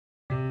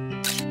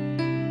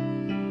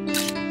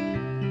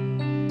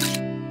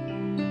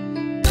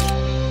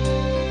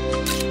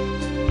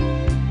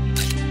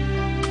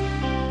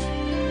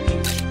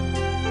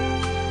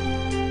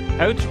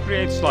How to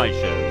create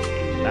slideshows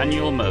in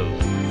manual mode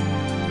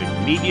with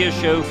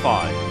MediaShow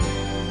 5.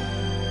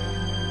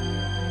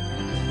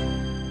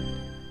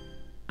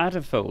 Add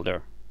a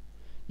folder.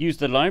 Use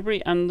the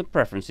Library and the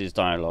Preferences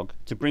dialog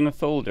to bring a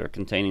folder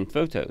containing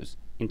photos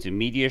into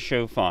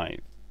MediaShow 5.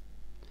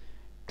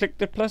 Click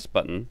the plus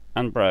button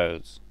and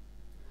browse.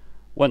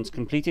 Once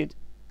completed,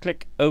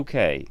 click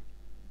OK.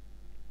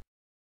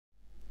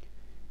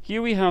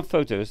 Here we have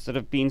photos that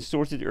have been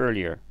sorted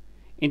earlier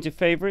into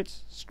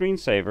Favorites,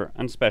 Screensaver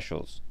and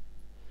Specials.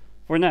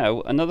 For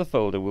now, another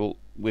folder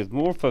with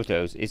more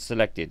photos is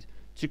selected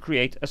to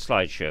create a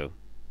slideshow.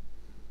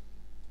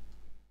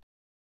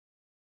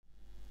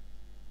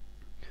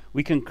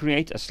 We can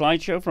create a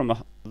slideshow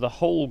from the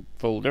whole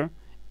folder,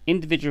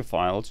 individual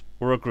files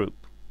or a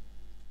group.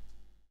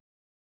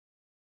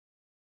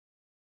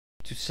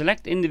 To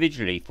select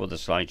individually for the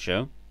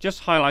slideshow,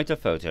 just highlight a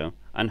photo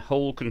and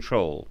hold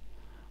Ctrl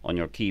on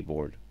your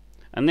keyboard,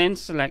 and then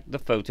select the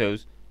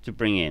photos to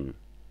bring in.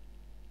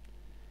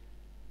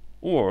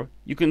 Or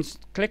you can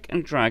click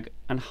and drag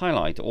and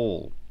highlight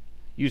all.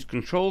 Use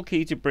Ctrl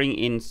key to bring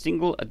in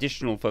single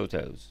additional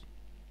photos.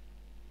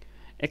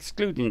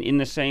 Excluding in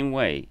the same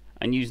way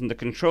and using the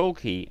Ctrl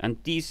key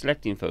and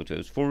deselecting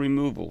photos for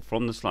removal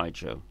from the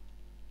slideshow.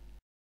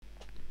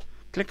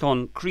 Click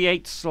on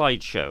Create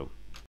Slideshow.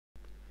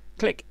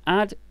 Click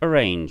Add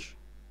Arrange.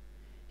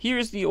 Here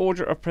is the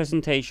order of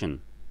presentation.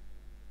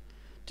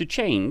 To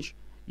change,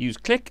 use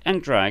click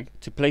and drag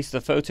to place the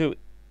photo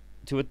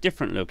to a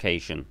different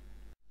location.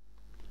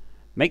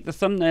 Make the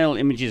thumbnail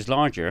images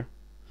larger.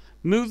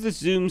 Move the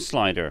zoom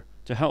slider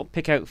to help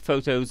pick out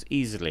photos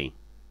easily.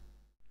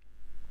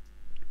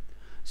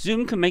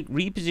 Zoom can make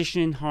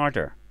repositioning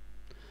harder.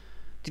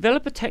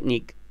 Develop a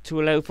technique to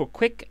allow for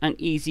quick and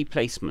easy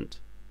placement.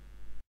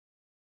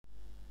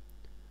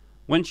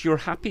 Once you're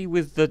happy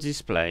with the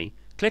display,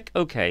 click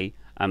OK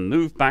and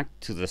move back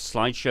to the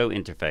slideshow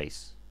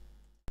interface.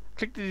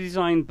 Click the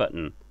Design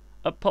button.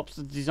 Up pops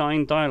the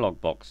Design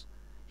dialog box.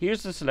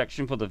 Here's the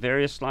selection for the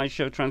various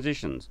slideshow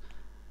transitions,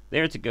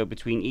 there to go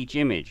between each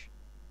image.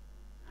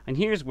 And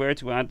here's where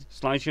to add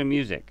slideshow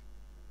music.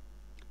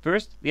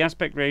 First, the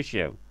aspect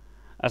ratio.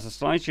 As the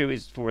slideshow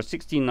is for a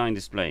 16:9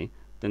 display,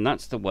 then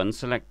that's the one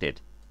selected.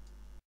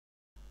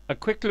 A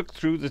quick look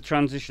through the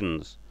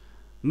transitions.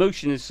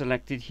 Motion is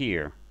selected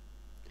here.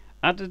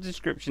 Add the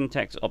description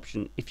text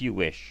option if you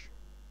wish.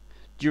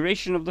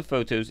 Duration of the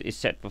photos is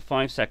set for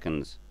 5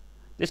 seconds.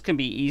 This can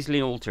be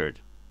easily altered.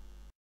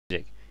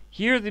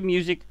 Here the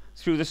music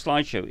through the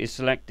slideshow is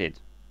selected.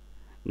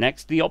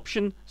 Next, the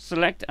option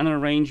Select and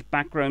Arrange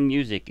Background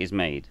Music is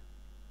made.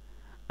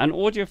 An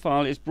audio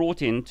file is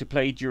brought in to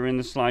play during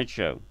the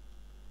slideshow.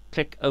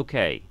 Click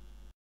OK.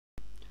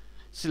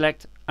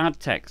 Select Add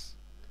Text.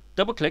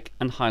 Double-click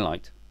and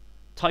highlight.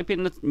 Type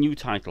in the new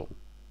title.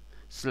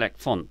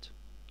 Select Font.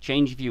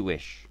 Change if you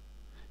wish.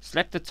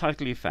 Select the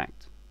title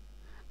effect.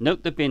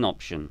 Note the bin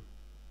option.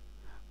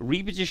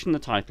 Reposition the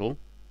title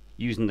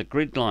using the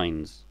grid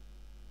lines.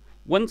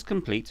 Once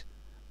complete,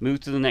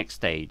 move to the next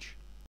stage.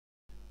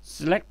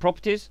 Select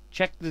Properties,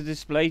 check the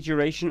display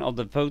duration of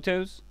the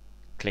photos.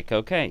 Click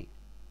OK.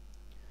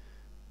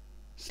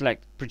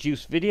 Select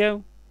Produce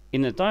Video.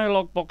 In the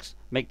dialog box,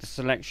 make the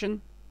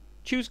selection.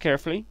 Choose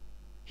carefully.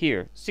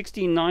 Here,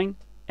 16:9,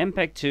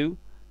 MPEG 2,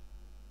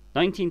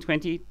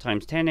 1920 x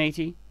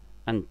 1080,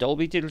 and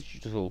Dolby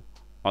Digital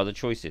are the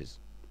choices.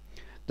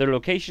 The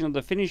location of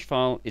the finished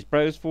file is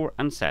browsed for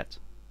and set.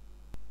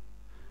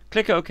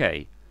 Click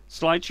OK.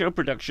 Slideshow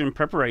production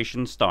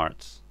preparation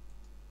starts.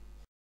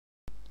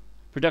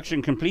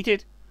 Production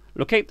completed.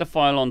 Locate the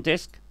file on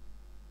disk.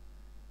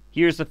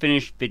 Here's the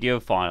finished video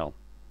file.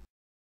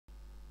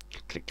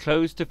 Click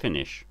Close to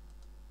finish.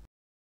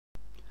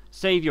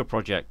 Save your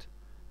project.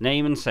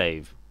 Name and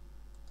save.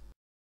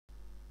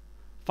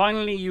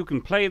 Finally, you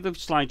can play the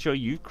slideshow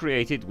you've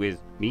created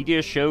with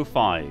MediaShow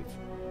 5.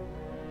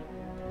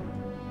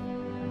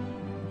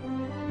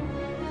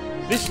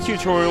 This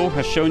tutorial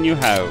has shown you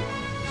how.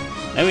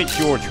 Now it's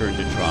your turn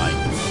to try.